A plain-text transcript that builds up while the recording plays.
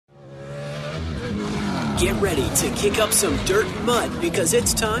Get ready to kick up some dirt and mud because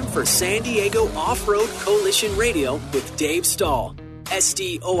it's time for San Diego Off-Road Coalition Radio with Dave Stahl.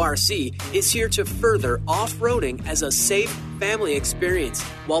 SDORC is here to further off-roading as a safe family experience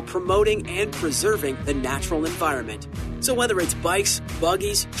while promoting and preserving the natural environment. So whether it's bikes,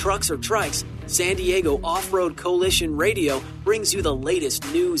 buggies, trucks, or trikes, San Diego Off-Road Coalition Radio brings you the latest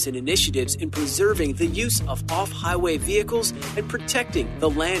news and initiatives in preserving the use of off-highway vehicles and protecting the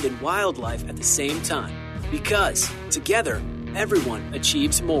land and wildlife at the same time. Because together, everyone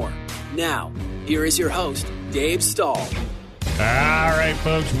achieves more. Now, here is your host, Dave Stahl. All right,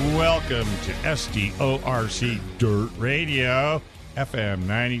 folks, welcome to SDORC Dirt Radio, FM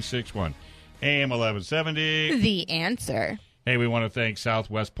 96.1, AM 1170. The Answer. Hey, we want to thank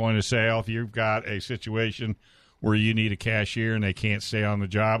Southwest Point of Sale. If you've got a situation where you need a cashier and they can't stay on the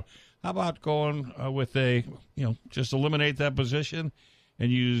job, how about going with just eliminate that position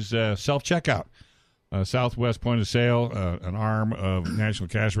and use self-checkout. Southwest Point of Sale, an arm of National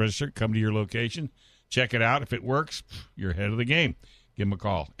Cash Register, come to your location. Check it out. If it works, you're ahead of the game. Give them a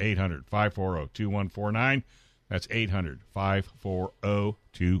call, 800-540-2149. That's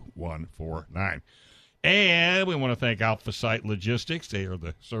 800-540-2149. And we want to thank Alpha Site Logistics. They are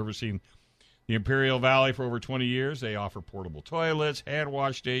servicing the Imperial Valley for over 20 years. They offer portable toilets, hand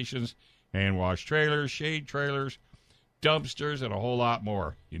wash stations, hand wash trailers, shade trailers, dumpsters, and a whole lot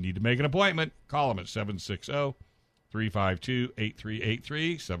more. You need to make an appointment. Call them at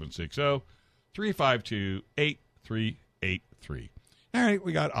 760-352-8383, 760-352-8383. All right,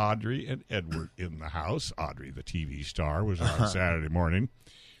 we got Audrey and Edward in the house. Audrey, the TV star, was on Saturday morning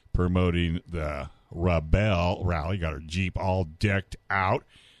promoting the Rebel rally. Got her Jeep all decked out.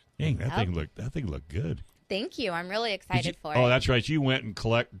 Dang, that thing looked good. Thank you. I'm really excited for it. Oh, that's right. You went and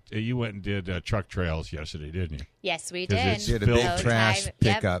did truck trails yesterday, didn't you? Yes, we did. Did a big trash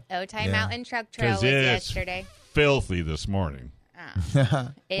pickup. Otay Mountain Truck Trail was yesterday. Filthy this morning.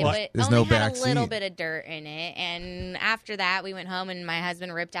 It There's only no had back a little seat. bit of dirt in it, and after that we went home and my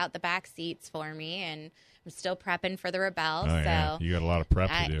husband ripped out the back seats for me, and I'm still prepping for the Rebel. Oh, yeah. You got a lot of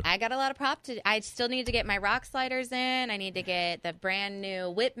prep to do. I got a lot of prep to. I still need to get my rock sliders in. I need to get the brand new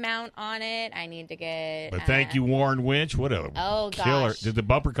whip mount on it. I need to get. But thank you, Warren Winch. What a killer! Gosh. Did the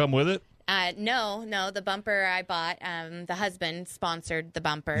bumper come with it? No, the bumper I bought, the husband sponsored the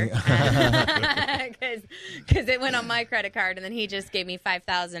bumper because it went on my credit card, and then he just gave me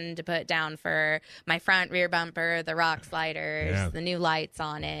 $5,000 to put down for my front rear bumper, the rock sliders, the new lights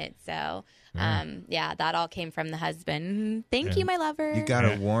on it. So, that all came from the husband. Thank you, my lover. You got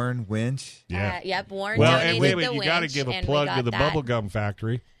a Warren winch? Yeah. Yep, Warren Well, donated and wait, the you winch, got to give a and plug we to the got that. Bubblegum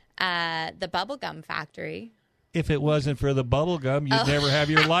Factory. The Bubblegum Factory. If it wasn't for the bubble gum, you'd never have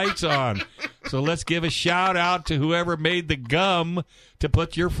your lights on. So let's give a shout out to whoever made the gum to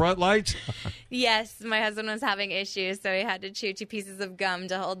put your front lights on. Yes, my husband was having issues, so he had to chew 2 pieces of gum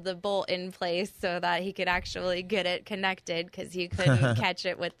to hold the bolt in place so that he could actually get it connected because he couldn't catch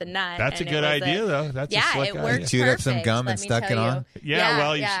it with the nut. That's a And good idea, though. That's a slick it idea. worked Chewed up some perfect, gum let and me stuck tell it you.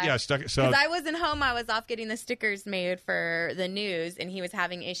 on? Stuck it. So Because I wasn't home, I was off getting the stickers made for the news, and he was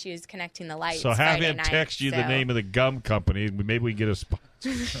having issues connecting the lights. So have Friday him night, text you the so- name of the gum company. Maybe we can get a sponsor.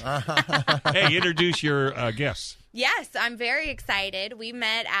 Hey, introduce your guests. Yes, I'm very excited. We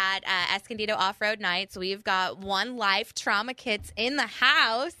met at Escondido Off-Road Nights. We've got One Life Trauma Kits in the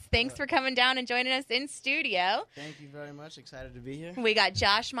house. Thanks for coming down and joining us in studio. Thank you very much. Excited to be here. We got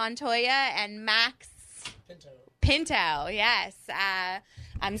Josh Montoya and Max Pinto. Yes.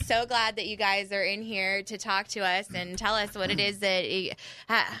 I'm so glad that you guys are in here to talk to us and tell us what it is that.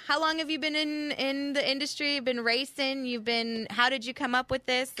 How long have you been in the industry? Been racing? How did you come up with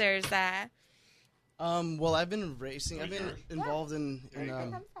this? There's. Well, I've been racing. I've been involved in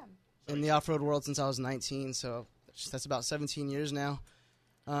the off-road world since I was 19, so that's about 17 years now.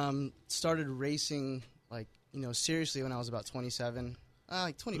 Started racing seriously when I was about 27.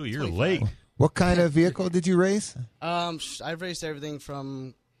 20. Ooh, you're 25. late. What kind of vehicle did you race? I've raced everything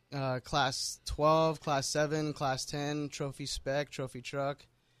from Class 12, Class 7, Class 10, Trophy Spec, Trophy Truck.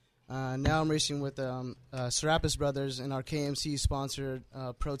 Now I'm racing with Serapis Brothers in our KMC-sponsored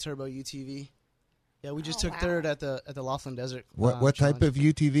Pro Turbo UTV. Yeah, we just took third at the Laughlin Desert. What type of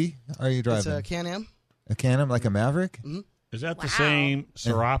UTV are you driving? It's a Can-Am. A Can-Am, like a Maverick? Mm-hmm. Is that the same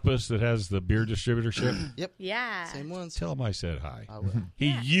Serapis that has the beer distributorship? Yep. Yeah. Same ones. Tell him I said hi. I will.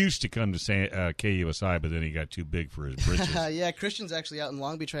 He used to come to KUSI, but then he got too big for his britches. Yeah, Christian's actually out in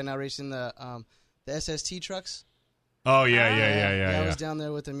Long Beach right now racing the SST trucks. Oh, yeah. I was down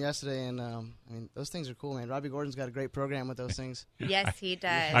there with him yesterday, and I mean, those things are cool, man. Robbie Gordon's got a great program with those things. Yes, he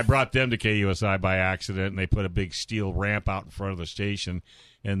does. I brought them to KUSI by accident, and they put a big steel ramp out in front of the station,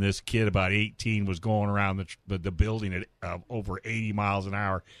 and this kid, about 18, was going around the building at over 80 miles an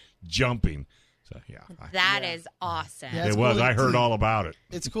hour, jumping. So, That is awesome. Yeah, it it's was. cool. I heard all about it.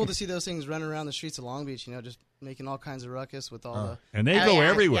 It's cool to see those things running around the streets of Long Beach, just making all kinds of ruckus with all the... And they go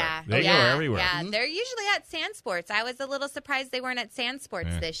everywhere. Yeah. They go everywhere. Yeah, they're usually at Sand Sports. I was a little surprised they weren't at Sand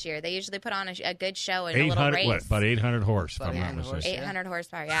Sports this year. They usually put on a good show and a little race. About 800 horse, if About I'm not 800 horse, mistaken. 800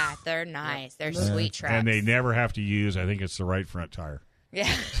 horsepower. Yeah, they're nice. They're sweet trucks. And they never have to use, I think it's the right front tire. Yeah.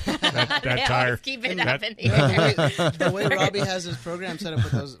 That They tire. always keep it up in the air. The way Robbie has his program set up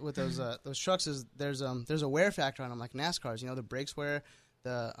with those trucks is there's a wear factor on them, like NASCARs. The brakes wear,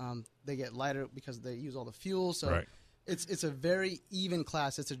 they get lighter because they use all the fuel. So Right. it's a very even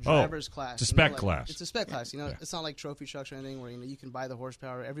class. It's a driver's class. It's a spec class. It's a spec class. It's not like trophy trucks or anything where you can buy the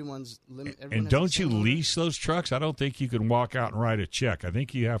horsepower. Everyone's limit. And don't you lease those trucks? I don't think you can walk out and write a check. I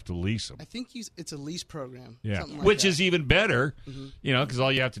think you have to lease them. I think it's a lease program. Yeah, something like which that. is even better, because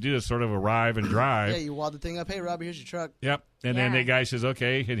all you have to do is sort of arrive and drive. Yeah, you wad the thing up. Hey, Robbie, here's your truck. Yep, and then the guy says,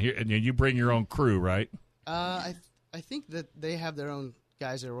 "Okay," and you bring your own crew, right? I think that they have their own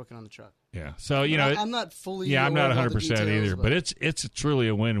guys that are working on the truck. Yeah, so I'm not fully. Yeah, I'm not aware of all the 100% details, either, but it's truly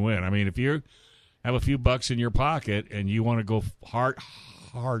a win-win. I mean, if you have a few bucks in your pocket and you want to go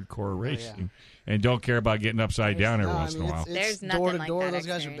hardcore racing and don't care about getting upside down every once in a while, There's nothing door to like door. that Those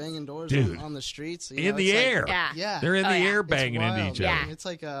guys are experience. banging doors Dude. on the streets in the air. Yeah. They're in the air It's banging into wild. each other. Yeah. It's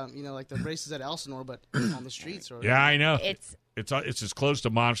like like the races at Elsinore, but on the streets. Or Yeah, I know. It's It's as close to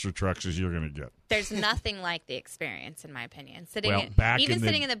monster trucks as you're going to get. There's nothing like the experience, in my opinion. Sitting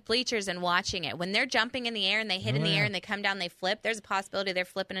in the bleachers and watching it, when they're jumping in the air and they hit in the air and they come down, they flip. There's a possibility they're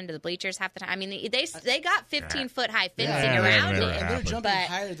flipping into the bleachers half the time. I mean, they got 15-foot high fencing around never it, and they're happened. jumping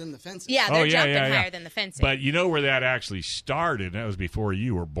higher than the fences. Yeah, they're jumping yeah. higher than the fencing. But you know where that actually started? That was before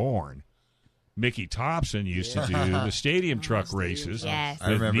you were born. Mickey Thompson used to do the stadium truck races Yes. with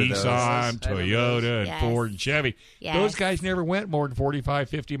I remember Nissan, those. Toyota, and Yes. Ford and Chevy. Yes. Those guys never went more than 45,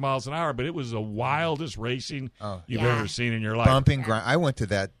 50 miles an hour, but it was the wildest racing you've Yeah. ever seen in your life. Bumping grind. I went to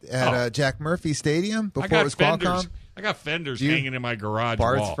that at Jack Murphy Stadium I before got it was fenders. Qualcomm. I got fenders Do you- hanging in my garage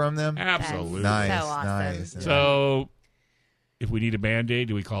Parts wall. from them? Absolutely. Nice, So awesome. nice. So, if we need a Band-Aid,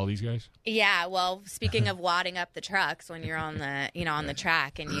 do we call these guys? Yeah, well, speaking of wadding up the trucks when you're on the on the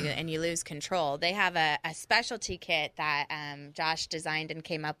track and you lose control, they have a specialty kit that Josh designed and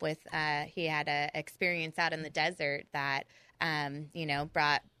came up with. He had a experience out in the desert that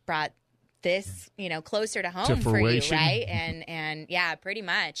brought this closer to home for you, fruition. right? And yeah, pretty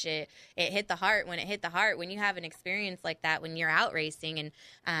much it hit the heart when it hit the heart. When you have an experience like that when you're out racing,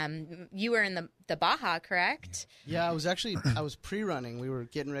 and you were in the Baja, correct? Yeah, I was pre-running. We were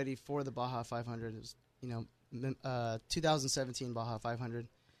getting ready for the Baja 500. It was 2017 Baja 500,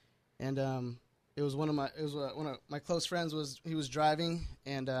 and it was one of my close friends was driving,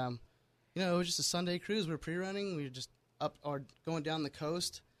 and it was just a Sunday cruise. We were pre-running. We were just up or going down the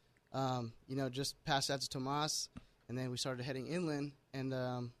coast, just past Santo Tomas, and then we started heading inland, and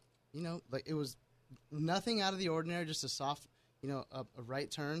it was nothing out of the ordinary, just a soft, a right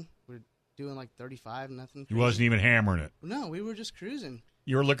turn. We're doing like 35, nothing He crazy. wasn't even hammering it. No, we were just cruising.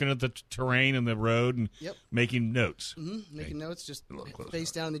 You were looking at the terrain and the road and Yep. making notes. Mm-hmm. Making notes, just A little closer.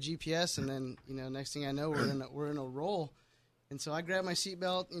 face down the GPS, and then next thing I know, we're in a roll. And so I grab my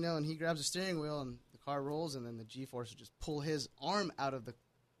seatbelt, and he grabs the steering wheel, and the car rolls, and then the G-force would just pull his arm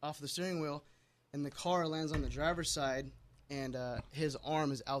off the steering wheel, and the car lands on the driver's side, and his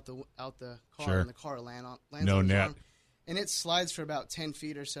arm is out the car, Sure. and the car lands No on his net. arm, and it slides for about 10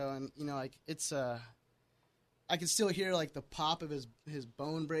 feet or so, and it's I can still hear like the pop of his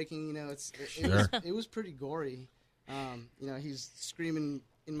bone breaking. It was pretty gory. He's screaming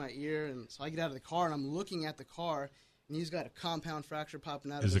in my ear, and so I get out of the car and I'm looking at the car, and he's got a compound fracture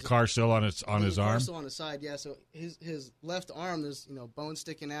popping out. Is the of car still on his the arm? car's still on his side, yeah. So his left arm, there's bone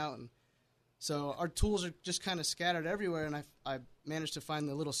sticking out, and so our tools are just kind of scattered everywhere. And I managed to find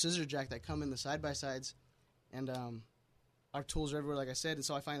the little scissor jack that come in the side by sides, and our tools are everywhere, like I said. And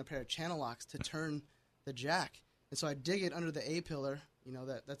so I find a pair of channel locks to turn the jack, and so I dig it under the A pillar.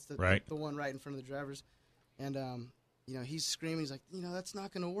 That's the one right in front of the driver's, and he's screaming. He's like, that's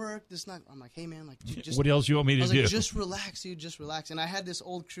not going to work. I'm like, hey man, like, just what else you want me to I was do? like, just relax, dude, just relax. And I had this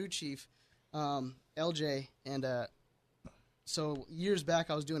old crew chief, LJ, and so years back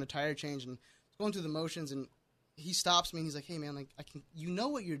I was doing a tire change and going through the motions, and he stops me and he's like, hey man, like you know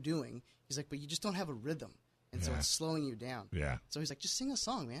what you're doing. He's like, but you just don't have a rhythm, and so it's slowing you down. Yeah. So he's like, just sing a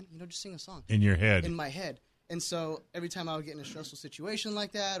song, man. Just sing a song. In your head. In my head. And so every time I would get in a stressful situation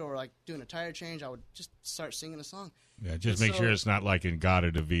like that, or like doing a tire change, I would just start singing a song. Yeah, just make sure it's not like in Gata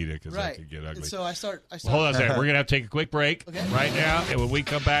Davida, because that could get ugly. And so I start. Hold on a second. We're going to have to take a quick break right now. And when we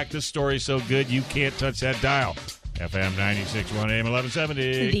come back, this story's so good, you can't touch that dial. FM 96.1 AM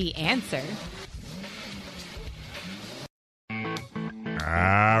 1170. The Answer.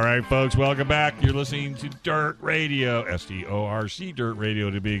 All right, folks, welcome back. You're listening to Dirt Radio, SDORC, Dirt Radio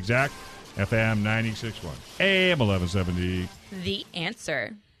to be exact, FM 96.1, AM 1170. The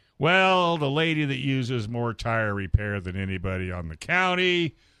Answer. Well, the lady that uses more tire repair than anybody on the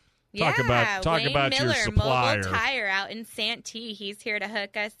county. Talk Wayne about Miller, your supplier. Mobile Tire out in Santee. He's here to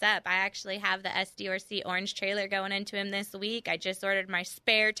hook us up. I actually have the SDRC orange trailer going into him this week. I just ordered my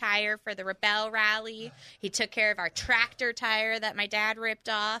spare tire for the Rebel Rally. He took care of our tractor tire that my dad ripped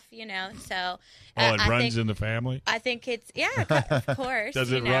off, so. It runs in the family? I think it's, of course.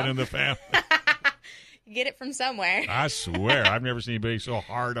 Does it run in the family? Get it from somewhere. I swear, I've never seen anybody so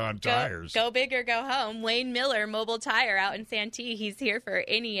hard on tires. Go big or go home. Wayne Miller, Mobile Tire out in Santee. He's here for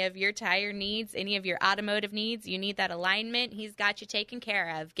any of your tire needs, any of your automotive needs. You need that alignment, he's got you taken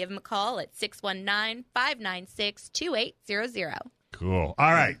care of. Give him a call at 619-596-2800. Cool.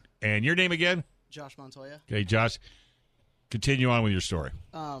 All right. And your name again? Josh Montoya. Okay, Josh. Continue on with your story.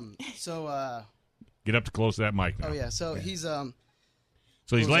 Get up to close to that mic now. Oh, yeah. So he's...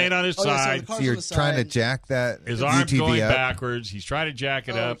 So he's laying on his side. So you're trying to jack that his UTV arm's going up. backwards. He's trying to jack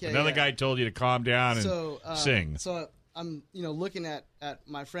it up. Another guy told you to calm down and sing. So I'm, looking at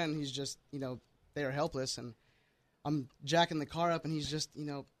my friend. He's just, they are helpless, and I'm jacking the car up, and he's just,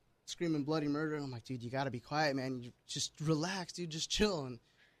 screaming bloody murder. And I'm like, dude, you got to be quiet, man. You just relax, dude. Just chill. And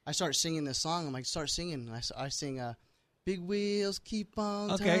I start singing this song. I'm like, start singing. And I sing, big wheels keep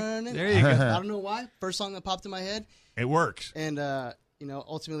on turning. There you go. I don't know why. First song that popped in my head. It works. And,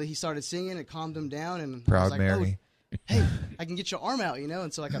 ultimately he started singing. It calmed him down. And Proud I was like, Mary. oh, hey, I can get your arm out,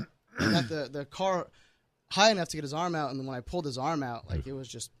 And so, I got the car high enough to get his arm out. And then when I pulled his arm out, it was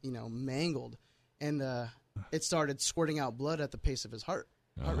just, mangled. And it started squirting out blood at the pace of his heart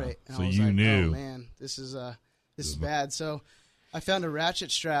rate. And so I was you like, knew. oh, man, this is bad. So I found a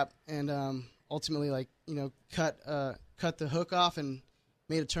ratchet strap and ultimately, cut the hook off and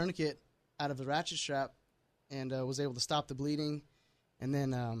made a tourniquet out of the ratchet strap and was able to stop the bleeding. And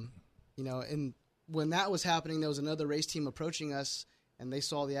then, and when that was happening, there was another race team approaching us, and they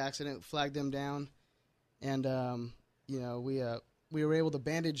saw the accident, flagged them down, and we were able to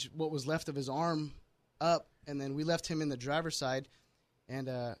bandage what was left of his arm up, and then we left him in the driver's side, and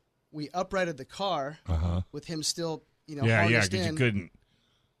we uprighted the car with him still, harnessed in. You couldn't.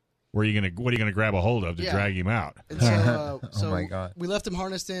 What are you gonna grab a hold of to drag him out? And so, oh my God. We left him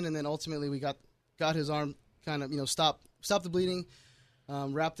harnessed in, and then ultimately we got his arm kind of stopped the bleeding.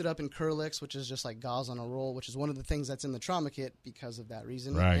 Wrapped it up in Curlix, which is just like gauze on a roll, which is one of the things that's in the trauma kit because of that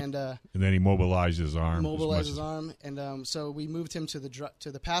reason. Right. And then he mobilized his arm. And so we moved him to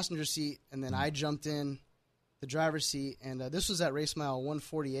the passenger seat, and then I jumped in the driver's seat. And this was at race mile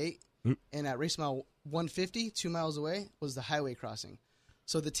 148, and at race mile 150, 2 miles away, was the highway crossing.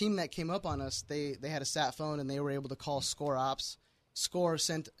 So the team that came up on us, they had a sat phone, and they were able to call SCORE Ops. SCORE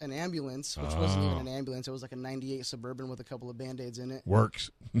sent an ambulance, which wasn't even an ambulance. It was like a 98 Suburban with a couple of Band-Aids in it.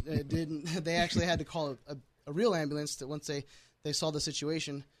 Works. It didn't. They actually had to call a real ambulance that once they saw the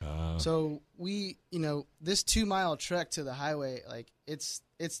situation. So we, this 2 mile trek to the highway, it's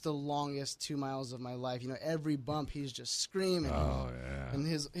the longest 2 miles of my life. Every bump he's just screaming. Oh, yeah. And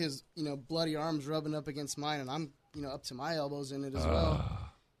his bloody arms rubbing up against mine, and I'm, up to my elbows in it as well.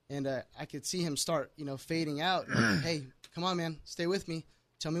 And I could see him start, fading out. And, hey, come on, man. Stay with me.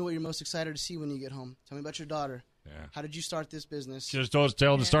 Tell me what you're most excited to see when you get home. Tell me about your daughter. Yeah. How did you start this business? Just tell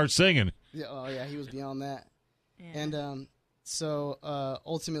him to start singing. Yeah, oh, yeah, he was beyond that. Yeah. And so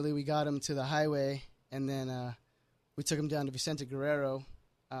ultimately we got him to the highway, and then we took him down to Vicente Guerrero.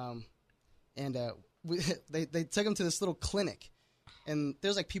 And they took him to this little clinic. And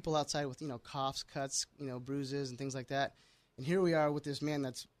there's, people outside with, coughs, cuts, bruises and things like that. And here we are with this man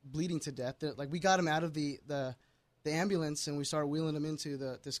that's bleeding to death. We got him out of the ambulance, and we started wheeling him into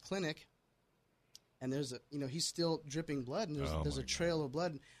this clinic. And there's he's still dripping blood, and there's a trail of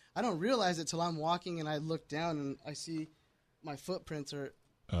blood. I don't realize it till I'm walking, and I look down, and I see my footprints are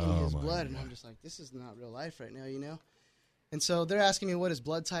in his blood, and I'm just like, this is not real life right now, And so they're asking me what his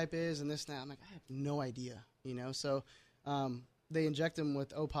blood type is, and this and that. I'm like, I have no idea, So they inject him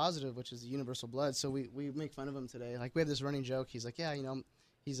with O positive, which is the universal blood. So we make fun of him today. We have this running joke. He's like, yeah,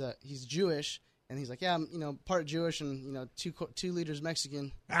 he's Jewish, and he's like, yeah, I'm part Jewish and 2 liters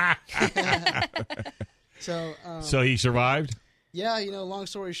Mexican. So he survived. Yeah, long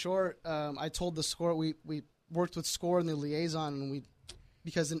story short, I told the SCORE we worked with SCORE and the liaison, and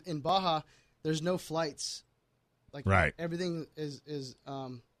because in Baja there's no flights, like Right. everything is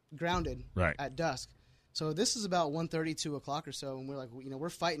grounded at dusk. So this is about 1:30, 2 o'clock or so, and we're like, we're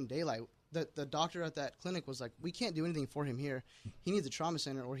fighting daylight. The doctor at that clinic was like, we can't do anything for him here. He needs a trauma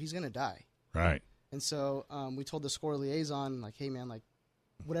center or he's gonna die. Right. And so we told the SCORE liaison, like, hey man, like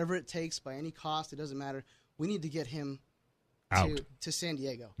whatever it takes by any cost, it doesn't matter. We need to get him to San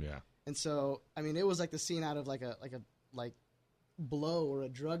Diego. Yeah. And so, I mean, it was like the scene out of like a Blow or a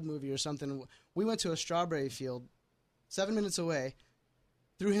drug movie or something. We went to a strawberry field 7 minutes away,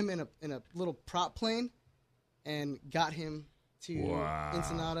 threw him in a little prop plane, and got him to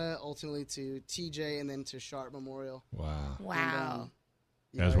Ensenada, ultimately to TJ, and then to Sharp Memorial. Wow. Wow.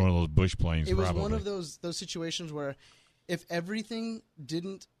 And, That was one of those bush planes. It was probably. one of those situations where if everything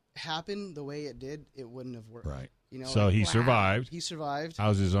didn't happen the way it did, it wouldn't have worked. Right. So he survived. He survived.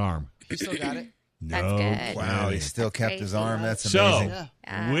 How's his arm? He still got it. That's good. Wow, he still kept his crazy. arm. That's So, amazing.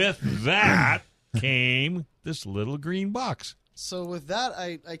 Yeah. with that came this little green box. So with that,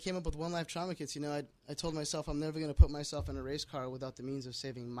 I came up with One Life Trauma Kits. I told myself I'm never going to put myself in a race car without the means of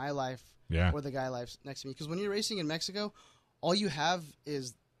saving my life or the guy life next to me. Because when you're racing in Mexico, all you have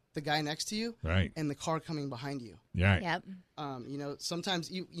is the guy next to you and the car coming behind you. Right. Yep. Sometimes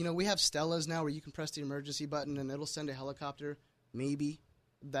we have Stellas now where you can press the emergency button and it'll send a helicopter. Maybe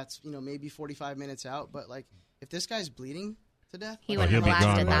that's maybe 45 minutes out. But like if this guy's bleeding to death, He Oh, wouldn't he'll have be lasted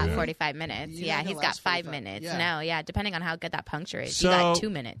gone by that then. 45 minutes. You're Yeah, not he's gonna got last 5 45. minutes. Yeah. No, yeah, depending on how good that puncture is. So, you got 2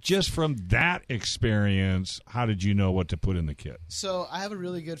 minutes. just from that experience, how did you know what to put in the kit? So I have a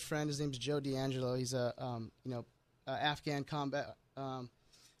really good friend. His name's Joe D'Angelo. He's a Afghan combat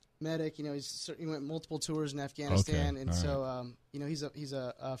medic. He went multiple tours in Afghanistan, Okay. and All so he's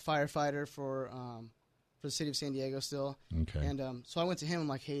a firefighter for the city of San Diego still. Okay. And so I went to him. I'm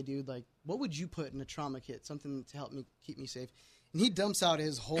like, hey, dude, like, what would you put in a trauma kit? Something to help me keep me safe. And he dumps out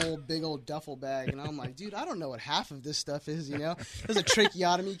his whole big old duffel bag, and I'm like, dude, I don't know what half of this stuff is. There's a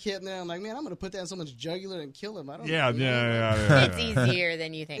tracheotomy kit in there. I'm like, man, I'm gonna put that in someone's jugular and kill him. I don't. Yeah. It's easier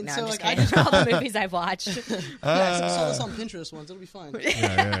than you think. And No, so, I'm just like, kidding. All the movies I've watched. Yeah, saw this on Pinterest once. It'll be fine.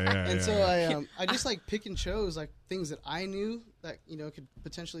 Yeah. And so I just like pick and chose like things that I knew that could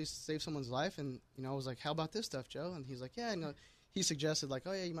potentially save someone's life, and I was like, how about this stuff, Joe? And he's like, yeah, he suggested like,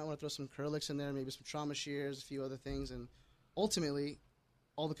 oh yeah, you might want to throw some Curlix in there, maybe some trauma shears, a few other things, and ultimately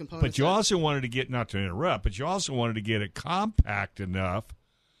all the components. But you also wanted to get, not to interrupt, but you also wanted to get it compact enough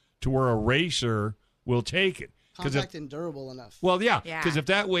to where a racer will take it. compact and durable enough. Well, yeah, Yeah. because if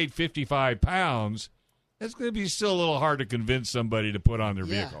that weighed 55 pounds, that's going to be still a little hard to convince somebody to put on their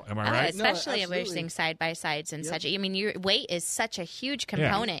Yeah. vehicle. Am I Oh, right? No, especially if we're absolutely. seeing side by sides and Yep. such. I mean, your weight is such a huge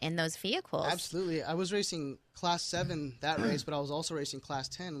component in those vehicles. Absolutely. I was racing Class 7 that race, but I was also racing Class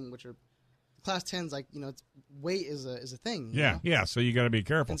 10, which are Class 10's like, it's, weight is a thing. you know? Yeah. So you got to be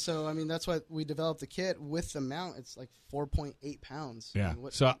careful. And so, I mean, that's why we developed the kit with the mount. It's like 4.8 pounds. Yeah. I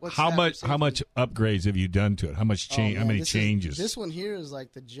mean, So what's how that much for how safety? much upgrades have you done to it? How much change? Oh, How man, many changes? This one here is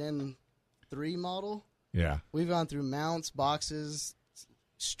like the Gen 3 model. Yeah. We've gone through mounts, boxes,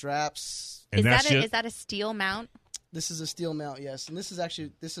 straps. And that's just, Is that a steel mount? This is a steel mount, yes. And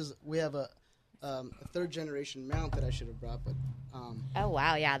we have a third generation mount that I should have brought, but Oh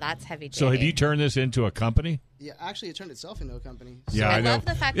wow, yeah, that's heavy duty. so have you turned this into a company? yeah, actually it turned itself into a company. Yeah, I I know. love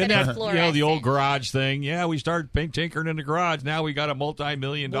the fact Isn't that it's You know the old fluorescent. garage thing. Yeah, we started tinkering in the garage. Now we got a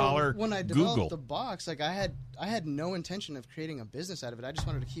multi-million-dollar When I developed Google. the box, like I had no intention of creating a business out of it. I just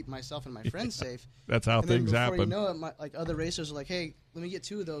wanted to keep myself and my friends safe. That's how And then things before happen. you know it, like other racers are like, "Hey, let me get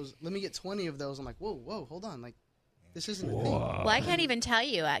 2 of those. Let me get 20 of those." I'm like, "Whoa, hold on! Like, this isn't a thing." Well, I can't even tell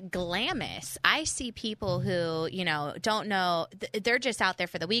you. At Glamis, I see people who, don't know. They're just out there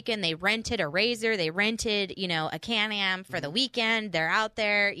for the weekend. They rented a Razor. They rented, a Can-Am for the weekend. They're out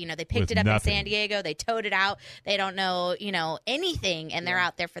there. They picked With it up nothing. in San Diego. They towed it out. They don't know, anything, and they're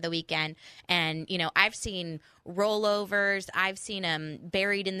out there for the weekend. And, I've seen rollovers. I've seen them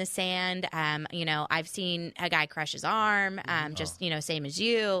buried in the sand. I've seen a guy crush his arm, same as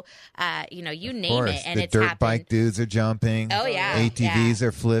you. You name Of course, it, and the it's dirt happened. bike dudes are jumping. Oh, yeah. ATVs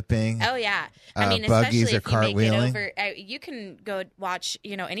are flipping. Oh yeah, Buggies especially are if you make it cartwheeling. over. You can go watch,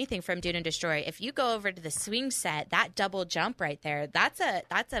 anything from Dune and Destroy. If you go over to the swing set, that double jump right there, that's a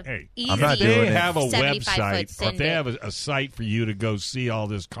Hey, easy. I'm not If doing they it. have a 75 foot website, or if send they it. have a site for you to go see all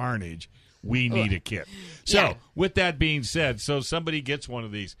this carnage, we need a kit. So, Yeah. with that being said, so somebody gets one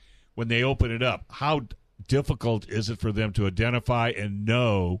of these, when they open it up, how difficult is it for them to identify and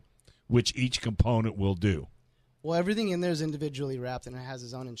know which each component will do? Well, everything in there is individually wrapped, and it has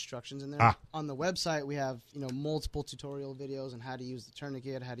its own instructions in there. Ah. On the website, we have multiple tutorial videos on how to use the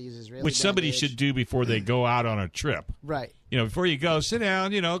tourniquet, how to use Israeli Which somebody bandage. should do before they go out on a trip. Right. Before you go, sit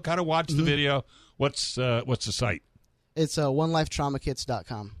down, kind of watch the video. What's the site? It's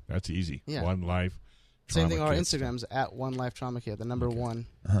onelifetraumakits.com. That's easy. Yeah. One Life. Same thing. Trauma Our Kits. Instagram's at onelifetraumakit, the number one.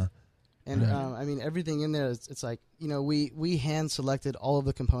 Uh-huh. And I mean, everything in there, it's like we hand selected all of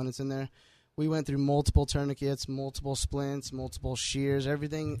the components in there. We went through multiple tourniquets, multiple splints, multiple shears,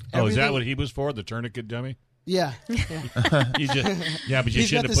 everything. Oh, is that what he was for? The tournament dummy? Yeah. But you He's shouldn't got have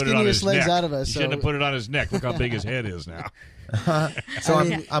the put it on his skinniest legs neck. out of us, You so- shouldn't have put it on his neck. Look how big his head is now. So I'm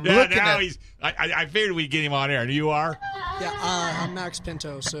looking now at. he's. I figured we'd get him on air. And you are? Yeah, I'm Max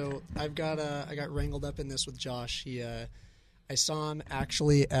Pinto. So I got wrangled up in this with Josh. I saw him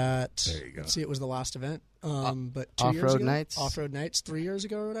actually at. There you go. Let's see, it was the last event. But 2 years Off-Road ago, Nights? Off-Road Nights, 3 years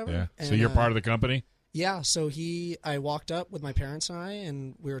ago or whatever. Yeah. And, So you're part of the company? Yeah. So I walked up with my parents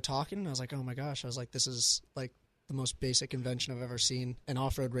and we were talking. And I was like, oh my gosh! I was like, this is like the most basic invention I've ever seen. And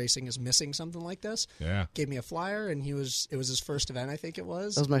off-road racing is missing something like this. Yeah. Gave me a flyer, and it was his first event, I think it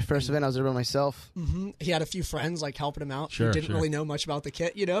was. That was my first event. I was there by myself. He had a few friends like helping him out. Sure, who didn't sure. really know much about the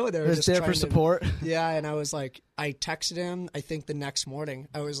kit, They were I was just there for trying to- support. Yeah, and I was like, I texted him, I think the next morning.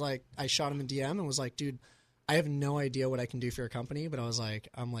 I was like, I shot him a DM and was like, dude, I have no idea what I can do for your company, but I was like,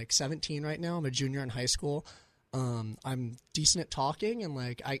 I'm like 17 right now. I'm a junior in high school. I'm decent at talking, and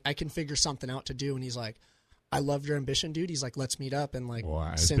like I can figure something out to do. And he's like, I love your ambition, dude. He's like, let's meet up. And like,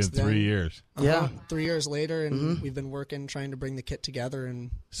 Wow. It's since been 3 then, years. Yeah. 3 years later, and we've been working, trying to bring the kit together. And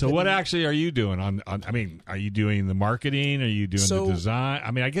So what actually are you doing I mean, are you doing the marketing? Are you doing So- the design?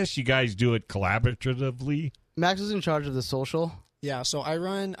 I mean, I guess you guys do it collaboratively. Max was in charge of the social. Yeah, so I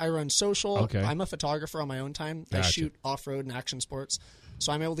run social. Okay. I'm a photographer on my own time. I Gotcha. shoot off-road and action sports.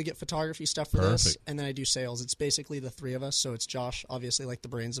 So I'm able to get photography stuff for Perfect. this, and then I do sales. It's basically the three of us. So it's Josh, obviously, like the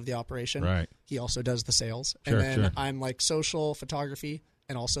brains of the operation. Right. He also does the sales. Sure, and then sure. I'm like social, photography,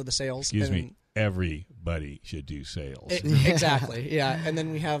 and also the sales. Excuse and me. Everybody should do sales. Exactly, yeah. And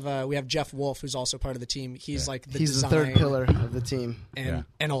then we have Jeff Wolf, who's also part of the team. He's like the He's design the third pillar of the team.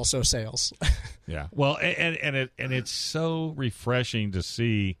 and also sales. Yeah. Well, and it's so refreshing to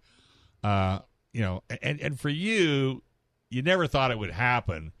see, and for you, you never thought it would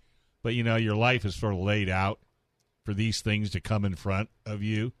happen, but your life is sort of laid out for these things to come in front of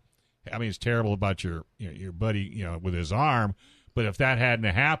you. I mean, it's terrible about your buddy, with his arm, but if that hadn't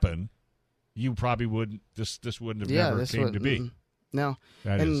happened, you probably wouldn't. This wouldn't have never came to be. No.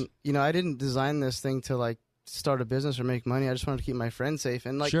 That and is- I didn't design this thing to like start a business or make money. I just wanted to keep my friends safe.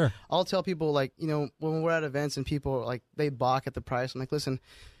 And like, Sure. I'll tell people like, when we're at events and people like they balk at the price, I'm like, listen,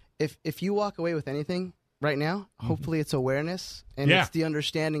 if you walk away with anything right now, hopefully it's awareness and Yeah. it's the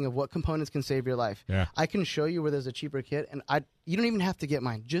understanding of what components can save your life. Yeah. I can show you where there's a cheaper kit, and you don't even have to get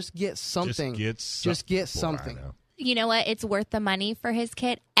mine. Just get something. Just get something. something. You know what? It's worth the money for his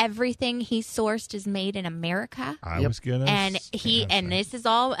kit. Everything he sourced is made in America. I was gonna. And this is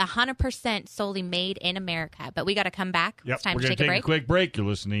all 100% solely made in America. But we got to come back. Yep, It's time we're to going take to take a a break. quick break. You're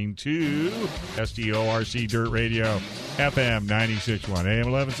listening to SDORC Dirt Radio, FM 96.1,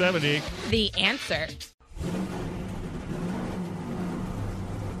 AM 1170. The answer.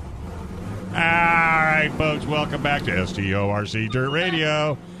 All right, folks, welcome back to SDORC Dirt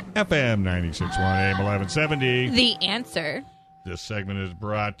Radio, FM 96.1, AM 1170. The answer. This segment is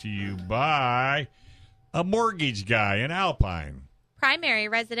brought to you by a mortgage guy in Alpine. Primary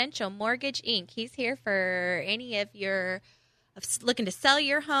Residential Mortgage Inc. He's here for any of your looking to sell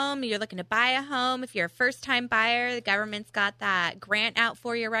your home, you're looking to buy a home. If you're a first-time buyer, the government's got that grant out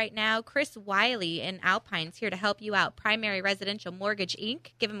for you right now. Chris Wiley in Alpine's here to help you out. Primary Residential Mortgage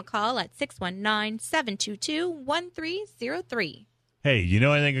Inc. Give him a call at 619-722-1303. Hey, you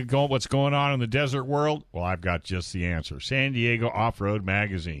know anything what's going on in the desert world? Well, I've got just the answer. San Diego Off-Road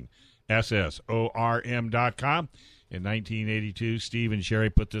Magazine, SSORM.com. In 1982, Steve and Sherry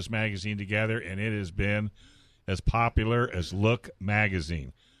put this magazine together, and it has been as popular as Look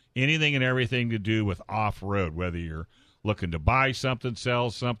Magazine. Anything and everything to do with off-road, whether you're looking to buy something, sell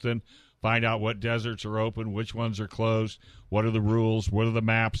something, find out what deserts are open, which ones are closed, what are the rules, what are the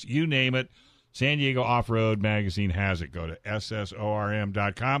maps, you name it. San Diego Off-Road Magazine has it. Go to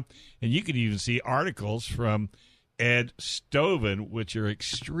SSORM.com, and you can even see articles from Ed Stoven, which are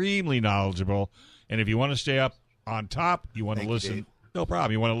extremely knowledgeable. And if you want to stay up on top, you want to listen, no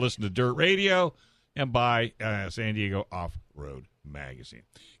problem. You want to listen to Dirt Radio and buy San Diego Off-Road Magazine.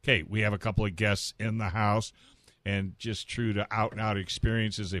 Okay, we have a couple of guests in the house, and just true to out-and-out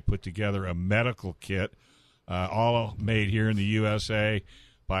experiences, they put together a medical kit, all made here in the USA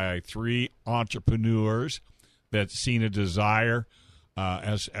by three entrepreneurs. that's seen a desire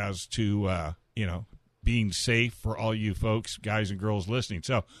as to being safe for all you folks, guys and girls listening.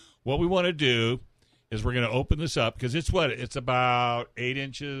 So what we want to do is we're going to open this up because it's about 8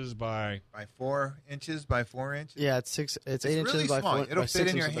 inches by 4 inches by 4 inches. Yeah, it's 8 inches really by small. 4. It'll by fit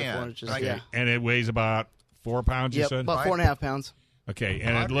 6 in your inches by 4 hand. inches. Okay. Yeah. and it weighs about 4 pounds. You Yep, said about 4.5 pounds. okay,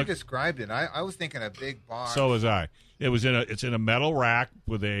 and How it you looked. described it. I was thinking a big box. So was I. It's in a metal rack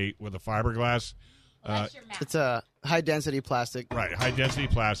with a fiberglass. That's your mount. It's a high density plastic. Right, high density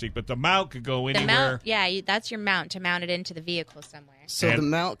plastic, but the mount could go The anywhere. mount, that's your mount to mount it into the vehicle somewhere. So And- the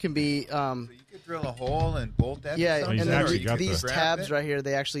mount can be So you could drill a hole and bolt that. yeah, to He's and something, then or actually you got could these wrap tabs it. right here,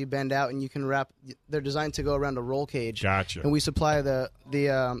 they actually bend out, and you can wrap. They're designed to go around a roll cage. Gotcha. And we supply the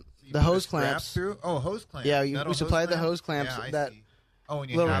You put hose the strap clamps. through. Oh, hose clamps. Yeah, Metal we supply the clamps? hose clamps Yeah, I that see. Oh, and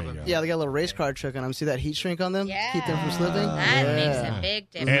you Little, have There them. you yeah, they got a little race car trick on them. See that heat shrink on them? Yeah. Keep them from slipping. That yeah. makes a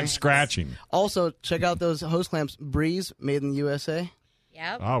big difference. and scratching. Also, check out those hose clamps. Breeze, made in the USA.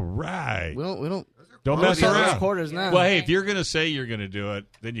 Yep. All right. We don't Don't we mess sell those around. quarters now. Well, hey, if you're going to say you're going to do it,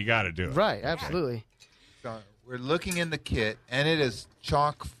 then you got to do it. Right, absolutely. So we're looking in the kit, and it is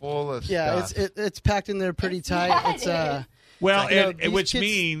chock full of Yeah, stuff. it's packed in there pretty tight. It's Well, You know, and these which kids-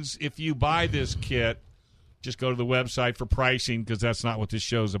 means if you buy this kit, just go to the website for pricing because that's not what this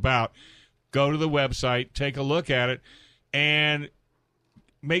show's about. Go to the website, take a look at it, and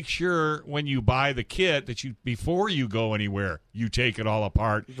make sure when you buy the kit that before you go anywhere, you take it all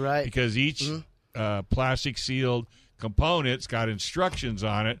apart. Right. Because each plastic sealed component's got instructions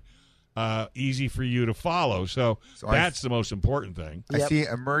on it, easy for you to follow. So I- that's the most important thing. I Yep. see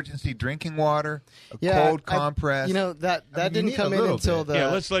emergency drinking water, a yeah, cold compress. You know that I mean, you didn't need come a in little until bit. the Yeah,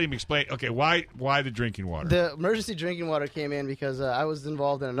 let's let him explain. Okay, why the drinking water? the emergency drinking water came in because I was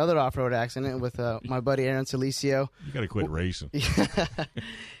involved in another off-road accident with my buddy Aaron Salicio. You got to quit racing.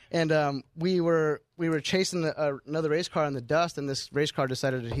 And we were chasing another race car in the dust, and this race car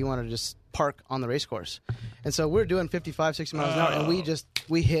decided that he wanted to just park on the race course. And so we're doing 55, 60 miles an hour, and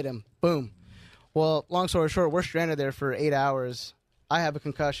we hit him. Boom. Well, long story short, we're stranded there for 8 hours. I have a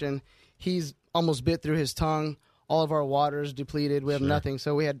concussion. He's almost bit through his tongue. All of our water's depleted. We have nothing.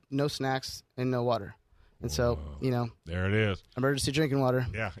 So we had no snacks and no water. And so, There it is. emergency drinking water.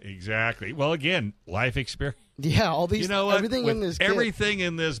 Yeah, exactly. Well, again, life experience. Yeah, all these, You know what? everything With in this kit. everything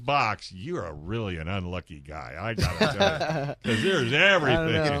in this box, you're really an unlucky guy. I got to tell you. Because there's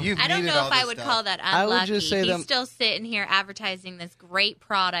everything. know. You've I don't needed know all if I this would stuff. call that I unlucky. would just say He's them- still sitting here advertising this great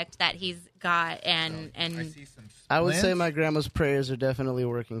product that he's got, and I see some I would say splints. my grandma's prayers are definitely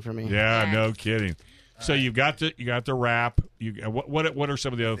working for me. Yeah, Yes. no kidding. So you've got the wrap. What are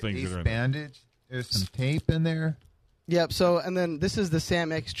some of the other things Ace that are in there? bandage. There's some tape in there. Yep. So, and then this is the Sam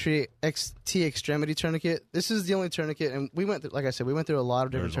XT Extremity Tourniquet. This is the only tourniquet, and we went through, like I said, we went through a lot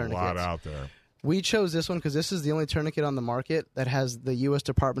of different There's a tourniquets. lot out there. We chose this one because this is the only tourniquet on the market that has the U.S.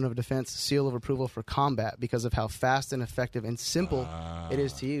 Department of Defense seal of approval for combat because of how fast and effective and simple it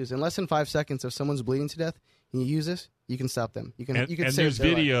is to use. In less than 5 seconds, if someone's bleeding to death and you use this, you can stop them. You can And save there's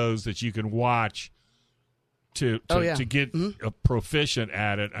their life. videos that you can watch to get proficient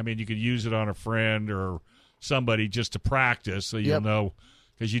at it. I mean, you could use it on a friend or somebody just to practice, so you'll Yep. know.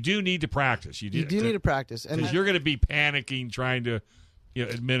 Because you do need to practice. You do need to practice. And because you're going to be panicking trying to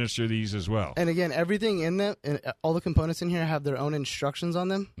administer these as well. And again, everything in them, and all the components in here have their own instructions on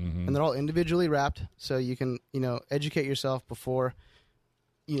them, and they're all individually wrapped, so you can, educate yourself before,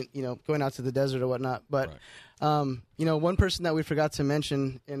 going out to the desert or whatnot. But, one person that we forgot to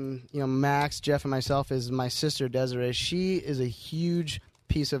mention, in Max, Jeff, and myself, is my sister Desiree. She is a huge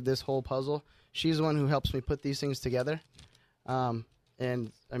piece of this whole puzzle. She's the one who helps me put these things together.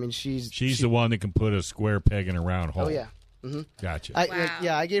 And I mean, she's the one that can put a square peg in a round hole. Oh yeah. Gotcha. Wow.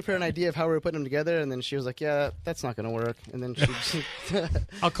 I gave her an idea of how we were putting them together, and then she was like, "Yeah, that's not going to work." And then she,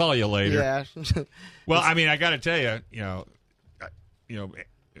 I'll call you later. yeah, Well, I mean, I got to tell you,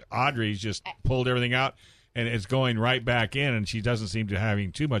 Audrey's just pulled everything out, and it's going right back in, and she doesn't seem to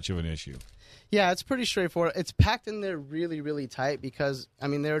having too much of an issue. yeah, it's pretty straightforward. It's packed in there really, really tight because I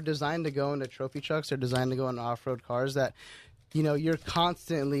mean they're designed to go into trophy trucks. They're designed to go into off-road cars that, you're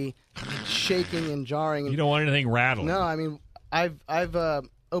constantly shaking and jarring. You don't want anything rattling. No, I mean, I've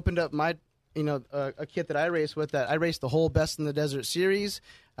opened up my, a kit that I race with. That I raced the whole Best in the Desert series.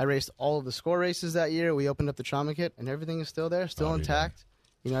 I raced all of the score races that year. We opened up the trauma kit, and everything is still there, still intact.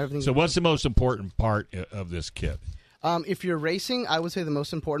 Everything. So what's the most important part of this kit? If you're racing, I would say the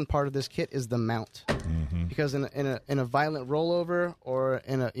most important part of this kit is the mount, because in a violent rollover or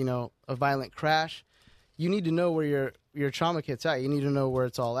in a violent crash, you need to know where your trauma kit's at. You need to know where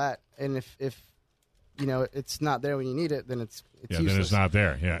it's all at. And if it's not there when you need it, then it's then useless. it's not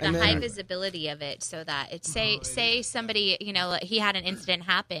there. Yeah. The high visibility of it, so that it's say somebody, he had an incident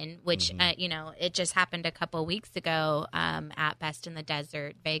happen, which it just happened a couple of weeks ago at Best in the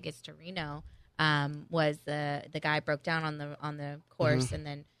Desert, Vegas to Reno. Was the guy broke down on the course, and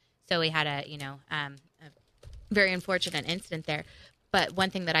then so we had a very unfortunate incident there. But one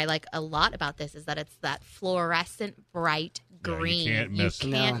thing that I like a lot about this is that it's that fluorescent bright green. You can't miss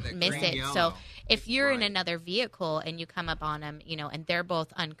it. Yellow. So if you're in another vehicle and you come up on them, and they're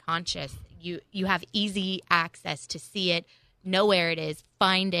both unconscious, you have easy access to see it, know where it is,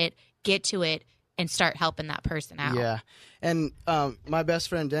 find it, get to it, and start helping that person out. Yeah. And my best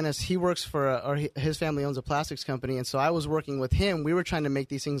friend, Dennis, he works for his family owns a plastics company. And so I was working with him. We were trying to make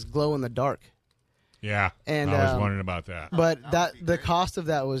these things glow in the dark. Yeah, and I was wondering about that. But the cost of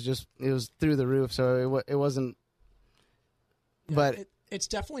that was it was through the roof, so it wasn't. Yeah, but it's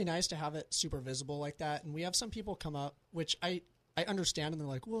definitely nice to have it super visible like that. And we have some people come up, which I understand, and they're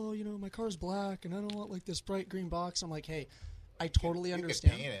like, well, my car's black, and I don't want like this bright green box. I'm like, hey, I totally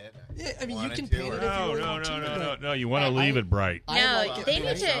understand. You can paint it. Yeah, I mean, you can to, paint it if No, you no, want no, to. no. You want to leave it bright. No, they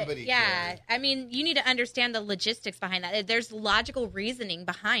need Somebody to. Yeah, I mean, you need to understand the logistics behind that. There's logical reasoning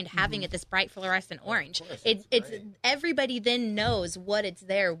behind having it this bright fluorescent orange. It's everybody then knows what it's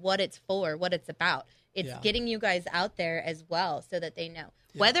there, what it's for, what it's about. It's getting you guys out there as well so that they know.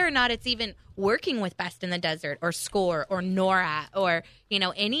 Whether or not it's even working with Best in the Desert or SCORE or NORAD or,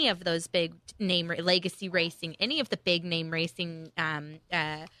 any of those big name legacy racing, any of the big name racing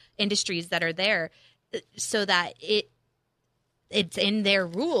industries that are there, so that it's in their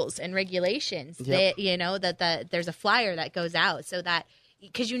rules and regulations. Yep. That there's a flyer that goes out so that,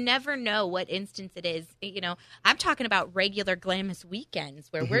 because you never know what instance it is. I'm talking about regular Glamis weekends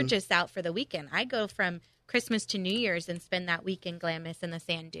where we're just out for the weekend. I go from Christmas to New Year's and spend that week in Glamis in the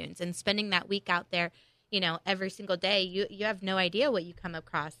sand dunes, and spending that week out there, every single day, you have no idea what you come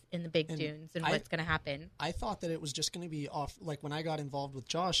across in the big dunes and what's going to happen. I thought that it was just going to be off. Like when I got involved with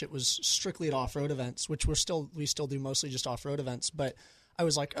Josh, it was strictly at off-road events, which we still do mostly just off-road events. But I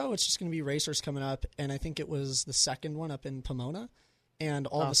was like, oh, it's just going to be racers coming up, and I think it was the second one up in Pomona. And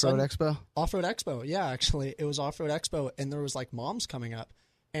all of a sudden, Off-Road Expo. Yeah, actually, it was Off-Road Expo, and there was like moms coming up.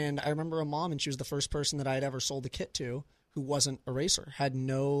 And I remember a mom, and she was the first person that I had ever sold a kit to who wasn't a racer, had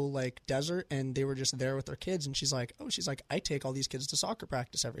no like desert, and they were just there with their kids. And she's like, I take all these kids to soccer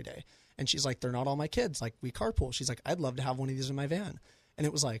practice every day. And she's like, they're not all my kids. Like, we carpool. She's like, I'd love to have one of these in my van. And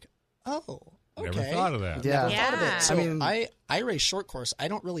it was like, oh, okay. Never thought of that. Yeah. Never thought of it. So I mean, I race short course.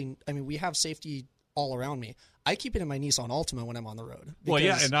 We have safety all around me. I keep it in my Nissan Altima when I'm on the road. Well,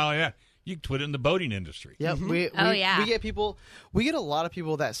 yeah, and not only that, you can put it in the boating industry. Yeah, we get a lot of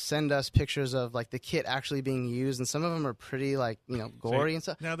people that send us pictures of like the kit actually being used, and some of them are pretty like gory and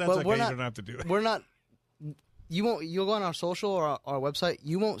stuff. Now that's but okay. You don't have to do it. We're not. You'll go on our social or our website.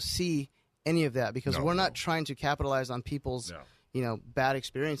 You won't see any of that because we're not trying to capitalize on people's bad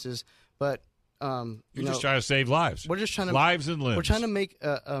experiences. But you're just trying to save lives. We're just trying to lives and limbs. We're trying to make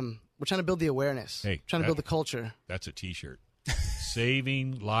we're trying to build the awareness. Trying to build the culture. That's a T-shirt.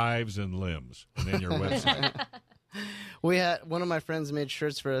 Saving lives and limbs, and then your website. We had one of my friends made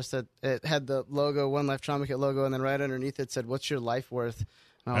shirts for us that it had the logo, One Life Trauma Kit logo, and then right underneath it said, "What's your life worth?"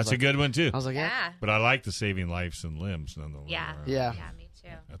 That's a good one too. I was like, yeah. But I like the saving lives and limbs nonetheless. Yeah, me too.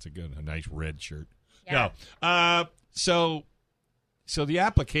 That's a nice red shirt. Yeah. No, so the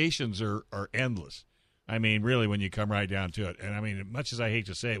applications are endless. I mean, really, when you come right down to it, and I mean, much as I hate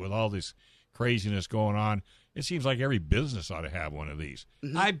to say it, with all this craziness going on, it seems like every business ought to have one of these.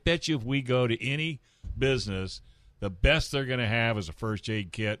 Mm-hmm. I bet you if we go to any business, the best they're going to have is a first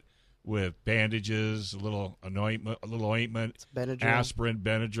aid kit with bandages, a little ointment, Benadryl. aspirin,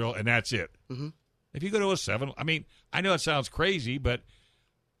 Benadryl, and that's it. Mm-hmm. If you go to a 7, I mean, I know it sounds crazy, but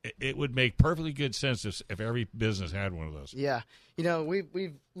it would make perfectly good sense if every business had one of those. Yeah.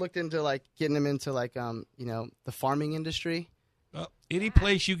 We've looked into like getting them into like the farming industry. Any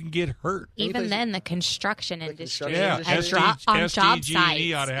place you can get hurt. Even then, the construction industry. Yeah, on job sites.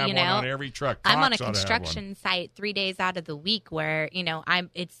 ought to have one on every truck. I'm on a Cox ought to have construction site 3 days out of the week where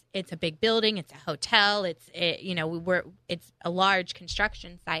it's a big building, it's a hotel, it's a large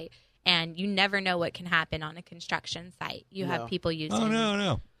construction site, and you never know what can happen on a construction site. You have people using. Oh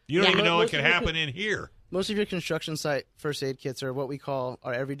no! You don't even know what can happen in here. Most of your construction site first aid kits are what we call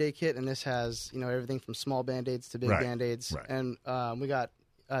our everyday kit, and this has everything from small Band-Aids to big Band-Aids. Right. And we got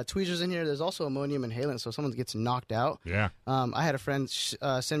tweezers in here. There's also ammonium inhalant, so if someone gets knocked out. Yeah. I had a friend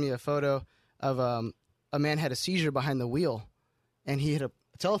send me a photo of a man had a seizure behind the wheel, and he hit a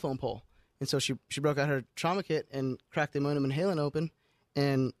telephone pole. And so she broke out her trauma kit and cracked the ammonium inhalant open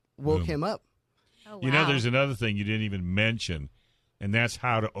and woke him up. Oh, wow. You know, there's another thing you didn't even mention, and that's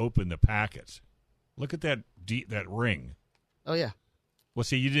how to open the packets. Look at that that ring. Oh yeah. Well,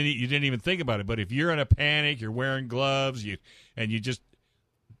 see, you didn't even think about it, but if you're in a panic, you're wearing gloves,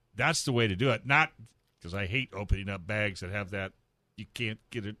 that's the way to do it. Not because I hate opening up bags that have that. You can't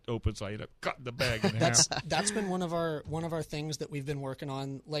get it open, so I end up cutting the bag in half. That's been one of our things that we've been working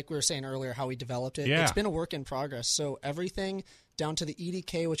on. Like we were saying earlier, how we developed it. Yeah. It's been a work in progress. So everything down to the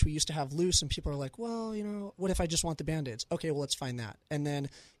EDK, which we used to have loose, and people are like, well, what if I just want the Band-Aids? Okay, well, let's find that. And then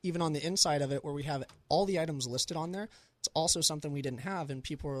even on the inside of it, where we have all the items listed on there, it's also something we didn't have, and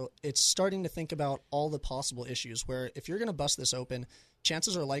it's starting to think about all the possible issues where if you're going to bust this open,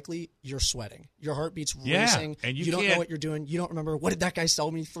 chances are likely you're sweating. Your heartbeat's racing. And you don't know what you're doing. You don't remember, what did that guy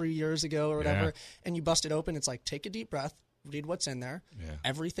sell me 3 years ago or whatever? Yeah. And you bust it open. It's like, take a deep breath, read what's in there. Yeah.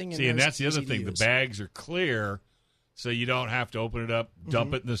 Everything in there. See, and that's the other thing. The bags are clear, so you don't have to open it up,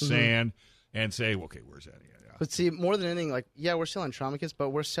 dump it in the sand, and say, okay, where's that? Yeah. But see, more than anything, like, yeah, we're selling trauma kits, but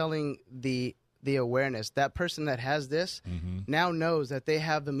we're selling the awareness. That person that has this now knows that they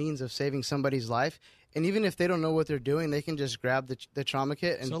have the means of saving somebody's life. And even if they don't know what they're doing, they can just grab the trauma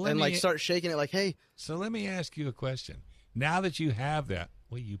kit and start shaking it like, hey. So let me ask you a question. Now that you have that,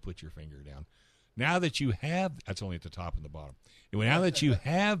 you put your finger down. Now that you have, that's only at the top and the bottom. And now that you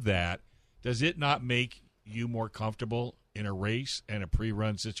have that, does it not make you more comfortable in a race and a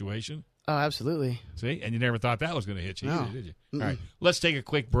pre-run situation? Oh, absolutely. See? And you never thought that was going to hit you either, did you? All right. Let's take a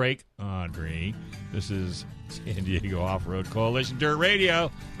quick break, Andre. This is San Diego Off-Road Coalition Dirt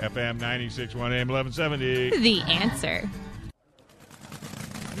Radio, FM 96.1 AM 1170. The Answer.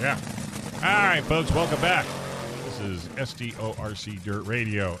 Yeah. All right, folks, welcome back. This is SDORC Dirt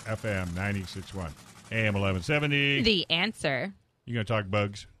Radio, FM 96.1 AM 1170. The Answer. You going to talk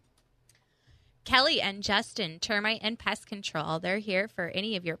bugs? Kelly and Justin, Termite and Pest Control. They're here for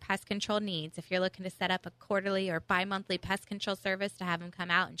any of your pest control needs. If you're looking to set up a quarterly or bi-monthly pest control service to have them come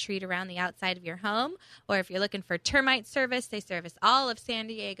out and treat around the outside of your home, or if you're looking for termite service, they service all of San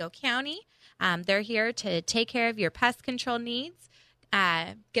Diego County. They're here to take care of your pest control needs.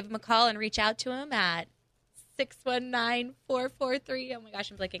 Give them a call and reach out to them at 619-443. Oh, my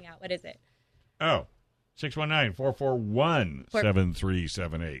gosh, I'm blanking out. What is it? Oh,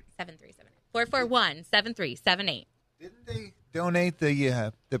 619-441-7378. 7378. 441-7378. Didn't they donate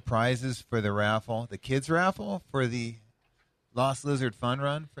the prizes for the raffle, the kids raffle, for the Lost Lizard Fun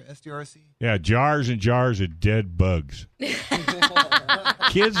Run for SDRC? Yeah, jars and jars of dead bugs.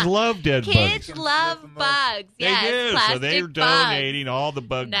 Kids love dead bugs. Kids love bugs. Yes, they do. So they're donating all the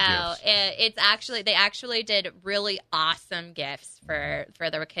bug gifts. No, they actually did really awesome gifts for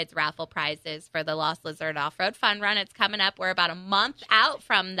the kids raffle prizes for the Lost Lizard Off-Road Fun Run. It's coming up. We're about a month out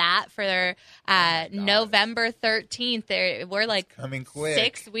from that for November 13th. We're like coming quick.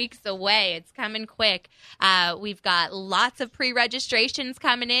 6 weeks away. It's coming quick. We've got lots of pre-registrations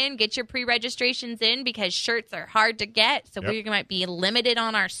coming in. Get your pre-registrations in because shirts are hard to get. So we might be limited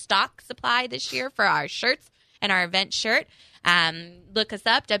on our stock supply this year for our shirts and our event shirt. Look us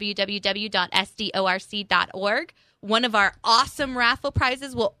up, www.sdorc.org. One of our awesome raffle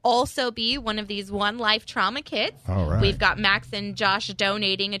prizes will also be one of these One Life trauma kits. All right. We've got Max and Josh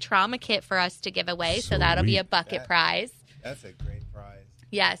donating a trauma kit for us to give away, so that'll be a bucket prize. That's a great prize.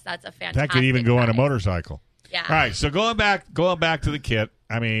 Yes, that's a fantastic That could even go prize. on a motorcycle. Yeah. All right, so going back to the kit,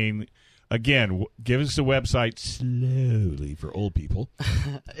 I mean, again, give us the website slowly for old people.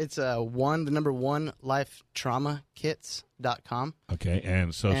 It's the number one, lifetraumakits.com. Okay,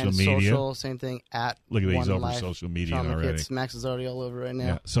 and social and media. Social, same thing, at Look at these over Life social media Trauma already. Kits. Max is already all over right now.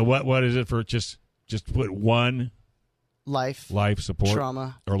 Yeah. So what is it for just put one Life support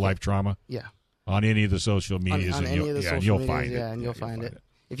trauma or life trauma? Yeah. On any of the social medias. On any of the social you'll medias, find it. yeah, and you'll find it.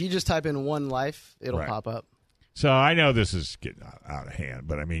 If you just type in One Life, it'll pop up. So I know this is getting out of hand,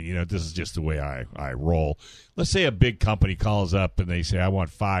 but I mean, this is just the way I roll. Let's say a big company calls up and they say, I want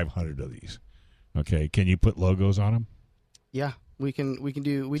 500 of these. Okay, can you put logos on them? Yeah, we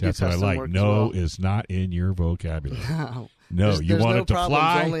do. That's what I like. Work No is not in your vocabulary. No, you there's want no it to problems,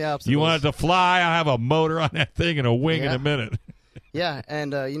 fly. only obstacles. You want it to fly. I have a motor on that thing and a wing in a minute. Yeah,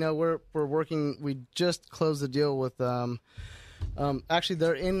 and we're working. We just closed the deal with. Actually,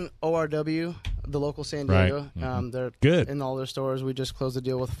 they're in ORW, the local San Diego. Right. They're good in all their stores. We just closed the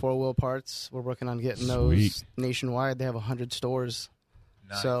deal with 4-Wheel Parts. We're working on getting those nationwide. They have 100 stores.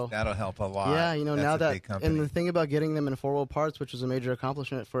 Nice. So that'll help a lot. Yeah, That's now a big company. and the thing about getting them in 4-Wheel Parts, which was a major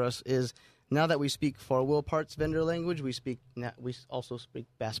accomplishment for us, is now that we speak 4-Wheel Parts vendor language, we also speak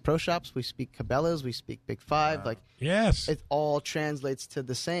Bass Pro Shops, we speak Cabela's, we speak Big Five. Like yes, it all translates to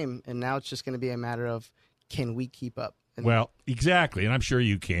the same. And now it's just going to be a matter of can we keep up. Well, exactly, and I'm sure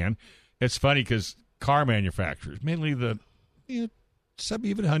you can. it's funny because car manufacturers, mainly some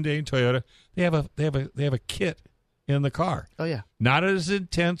even Hyundai and Toyota, they have a kit in the car. Oh yeah. Not as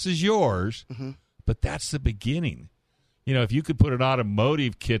intense as yours, but that's the beginning. If you could put an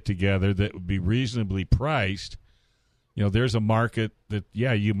automotive kit together that would be reasonably priced, there's a market that,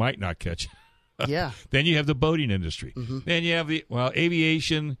 you might not catch. Yeah. Then you have the boating industry. Then you have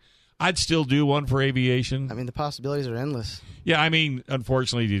aviation. I'd still do one for aviation. I mean, the possibilities are endless. Yeah, I mean,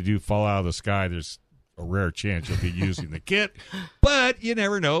 unfortunately, if you do fall out of the sky, there's a rare chance you'll be using the kit. But you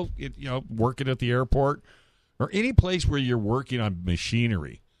never know. Working at the airport or any place where you're working on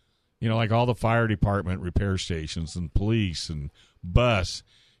machinery, like all the fire department repair stations and police and bus,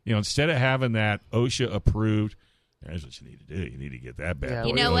 instead of having that OSHA approved, that's what you need to do. You need to get that back. Yeah, You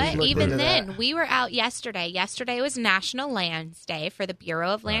we're know gonna what? look Even into then, that. we were out yesterday. Yesterday was National Lands Day for the Bureau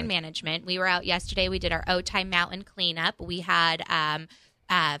of Land Right. Management. We were out yesterday. We did our Otay Mountain cleanup. We had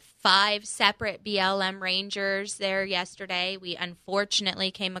 5 separate BLM Rangers there yesterday. We unfortunately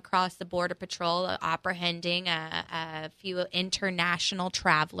came across the Border Patrol apprehending a few international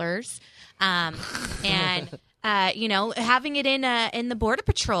travelers. And having it in the Border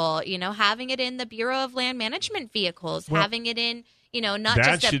Patrol, having it in the Bureau of Land Management vehicles, having it in, not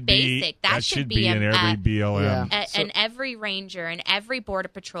that just a should be basic. that should be in every BLM. Yeah. And every ranger and every Border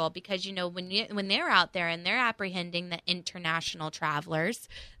Patrol, because when they're out there and they're apprehending the international travelers,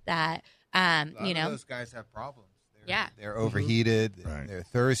 that A lot of those guys have problems. They're Mm-hmm. overheated. Right. They're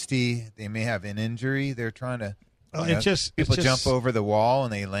thirsty. They may have an injury. They're trying to. Well, People jump over the wall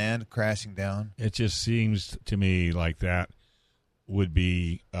and they land crashing down. It just seems to me like that would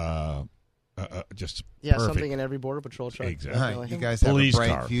be just Yeah, perfect. something in every Border Patrol truck. Exactly. Right. Definitely. You guys have Police a bright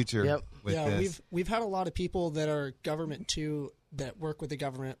car. future Yep. with yeah, this. we've had a lot of people that are government too that work with the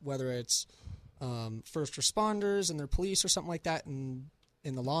government, whether it's first responders and their police or something like that, and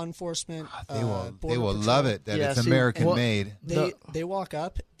in the law enforcement. They will Border love Patrol. it that Yeah, it's see, American well, made. They walk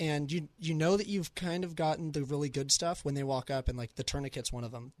up and you know that you've kind of gotten the really good stuff when they walk up, and like the tourniquet's one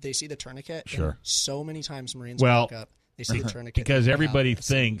of them. They see the tourniquet. Sure. And so many times Marines Well, walk up, they see the tourniquet because they have everybody this.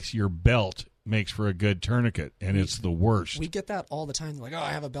 thinks your belt makes for a good tourniquet, and it's the worst. We get that all the time. They're like, "Oh,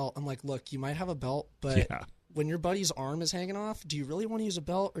 I have a belt." I'm like, "Look, you might have a belt, but Yeah. when your buddy's arm is hanging off, do you really want to use a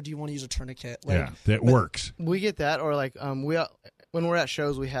belt or do you want to use a tourniquet?" Like, Yeah, that works. We get that, or like when we're at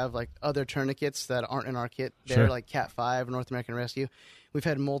shows, we have like other tourniquets that aren't in our kit. They're Sure. like Cat 5 or North American Rescue. We've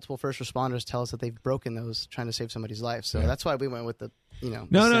had multiple first responders tell us that they've broken those trying to save somebody's life. So that's why we went with the No.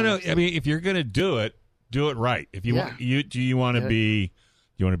 the I mean, if you're going to do it right. If you want, do you want to be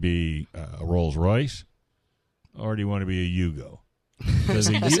a Rolls Royce, or do you want to be a Yugo? This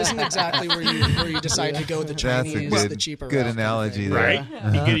isn't exactly where you decide to go the That's Chinese, a the cheaper good route. analogy there.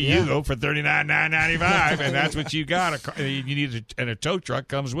 Right, you get a Yugo for $39,995, and that's what you got. You need and a tow truck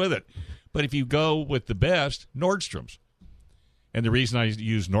comes with it. But if you go with the best, Nordstrom's, and the reason I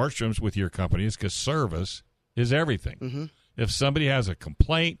use Nordstrom's with your company is because service is everything. Mm-hmm. If somebody has a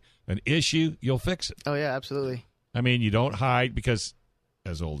complaint, an issue, you'll fix it. Oh yeah, absolutely. I mean, you don't hide, because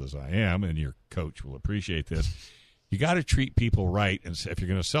as old as I am, and your coach will appreciate this, you got to treat people right. And if you're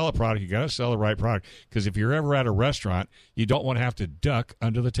going to sell a product, you got to sell the right product. Because if you're ever at a restaurant, you don't want to have to duck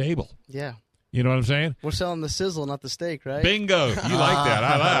under the table. Yeah, You know what I'm saying? we're selling the sizzle, not the steak, right? Bingo. You like that.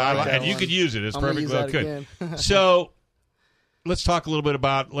 I like that and you one. could use it. It's I'm gonna perfectly use that good. again. So let's talk a little bit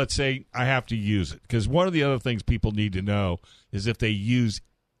about, let's say I have to use it. Because one of the other things people need to know is if they use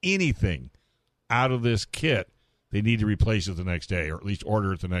anything out of this kit, they need to replace it the next day, or at least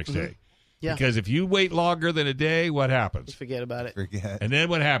order it the next day. Yeah. Because if you wait longer than a day, what happens? Forget about it. Forget. And then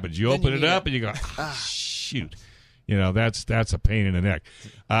what happens? You Then open you it need up it. and you go, shoot. That's a pain in the neck.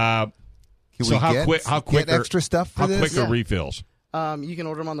 Can So we how get, quick get are extra stuff for how this? quick are Yeah. refills? You can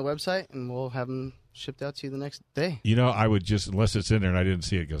order them on the website, and we'll have them shipped out to you the next day. I would just, unless it's in there and I didn't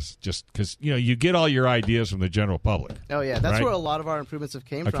see it, because you get all your ideas from the general public. Oh yeah, that's Right. where a lot of our improvements have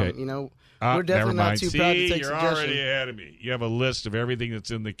came Okay. from. Ah, We're definitely never not mind. too See, proud to take you're suggestions. already ahead of me. You have a list of everything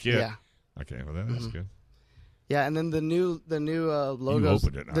that's in the kit. Yeah. Okay, well that's good. Yeah, and then the new logos,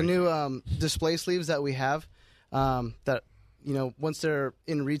 opened it, the I- new display sleeves that we have, that once they're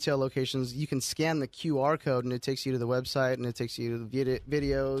in retail locations, you can scan the QR code and it takes you to the website and it takes you to the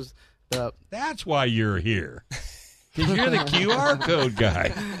videos. That's why you're here. Because you're the QR code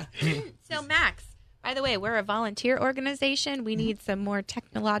guy. So, Max, by the way, we're a volunteer organization. We need some more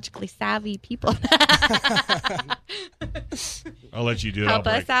technologically savvy people. I'll let you do it. Help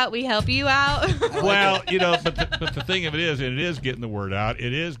I'll us out. We help you out. Well, but the thing of it is, and it is getting the word out.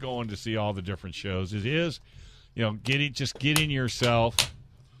 It is going to see all the different shows. It is, getting yourself,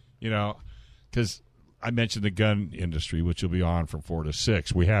 because I mentioned the gun industry, which will be on from 4 to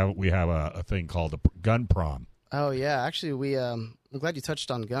 6. We have a thing called the gun prom. Oh yeah, actually I'm glad you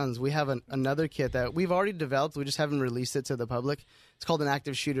touched on guns. We have another kit that we've already developed. We just haven't released it to the public. It's called an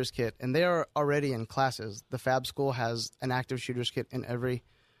active shooters kit, and they are already in classes. The Fab School has an active shooters kit in every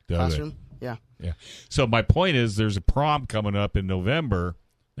classroom. Yeah. So my point is, there's a prom coming up in November.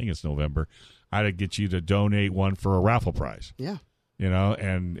 I think it's November. I'd get you to donate one for a raffle prize. Yeah.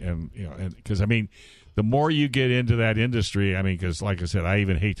 And because I mean, the more you get into that industry, I mean, because like I said, I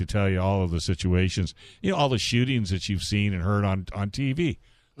even hate to tell you all of the situations, all the shootings that you've seen and heard on TV.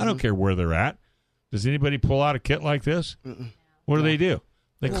 I don't care where they're at. Does anybody pull out a kit like this? What do they do?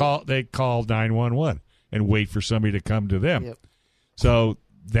 They call 911 and wait for somebody to come to them. Yep. So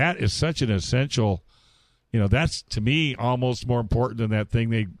that is such an essential. That's to me almost more important than that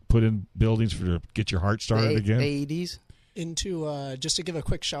thing they put in buildings to get your heart started again. AEDs. Just to give a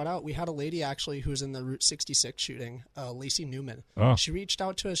quick shout out, we had a lady actually who's in the Route 66 shooting, Lacey Newman. Oh. She reached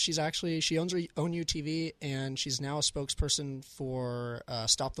out to us. She owns her own UTV, and she's now a spokesperson for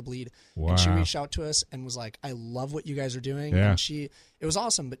Stop the Bleed. Wow. And she reached out to us and was like, "I love what you guys are doing." Yeah. And it was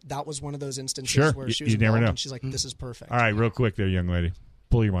awesome, but that was one of those instances where she was you never involved, know. and she's like, "This is perfect." All right, real quick there, young lady.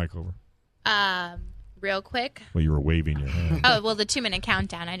 Pull your mic over. Real quick. Well, you were waving your hand. Oh, well, the 2-minute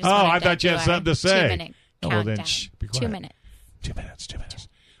countdown. I thought you had something to say. 2-minute well, countdown. then be quiet. 2 minutes. 2 minutes. 2 minutes.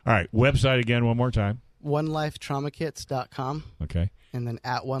 All right, website again one more time. OneLifeTraumaKits.com. Okay. And then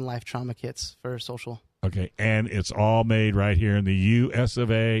at One Life Trauma Kits for social. Okay, and it's all made right here in the U.S.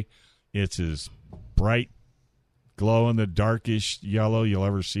 of A. It's as bright, glow in the darkish yellow you'll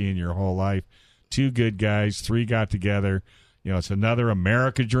ever see in your whole life. 2 good guys, 3 got together. It's another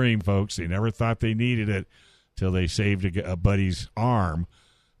America dream, folks. They never thought they needed it till they saved a buddy's arm,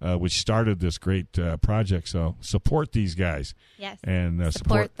 which started this great project. So support these guys. Yes. And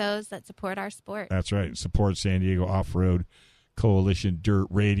support those that support our sport. That's right. Support San Diego Off-Road Coalition Dirt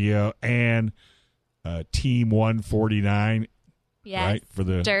Radio and Team 149. Yes. Right, for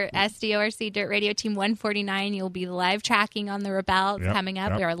the SDORC Dirt Radio Team 149. You'll be live tracking on the Rebelle. It's coming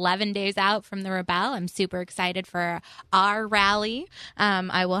up. We're 11 days out from the Rebelle. I'm super excited for our rally.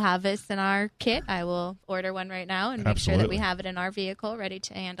 I will have this in our kit. I will order one right now and make sure that we have it in our vehicle ready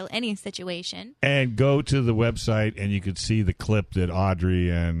to handle any situation. And go to the website and you can see the clip that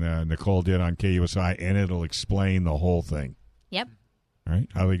Audrey and Nicole did on KUSI, and it'll explain the whole thing. Yep. All right.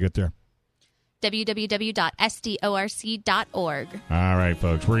 How do we get there? www.sdorc.org. All right,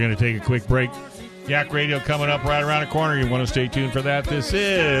 folks. We're going to take a quick break. Yak Radio coming up right around the corner. You want to stay tuned for that. This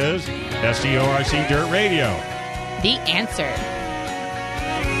is SDORC Dirt Radio. The answer.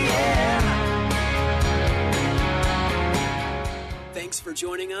 Thanks for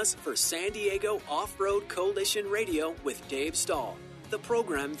joining us for San Diego Off-Road Coalition Radio with Dave Stahl, the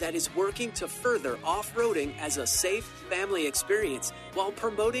program that is working to further off-roading as a safe family experience while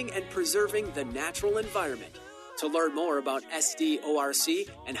promoting and preserving the natural environment. To learn more about SDORC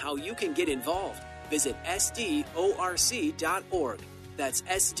and how you can get involved, visit sdorc.org. That's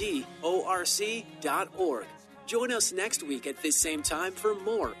sdorc.org. Join us next week at this same time for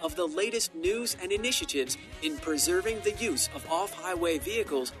more of the latest news and initiatives in preserving the use of off-highway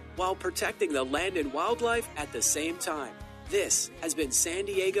vehicles while protecting the land and wildlife at the same time. This has been San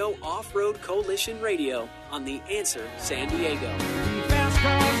Diego Off-Road Coalition Radio on The Answer San Diego.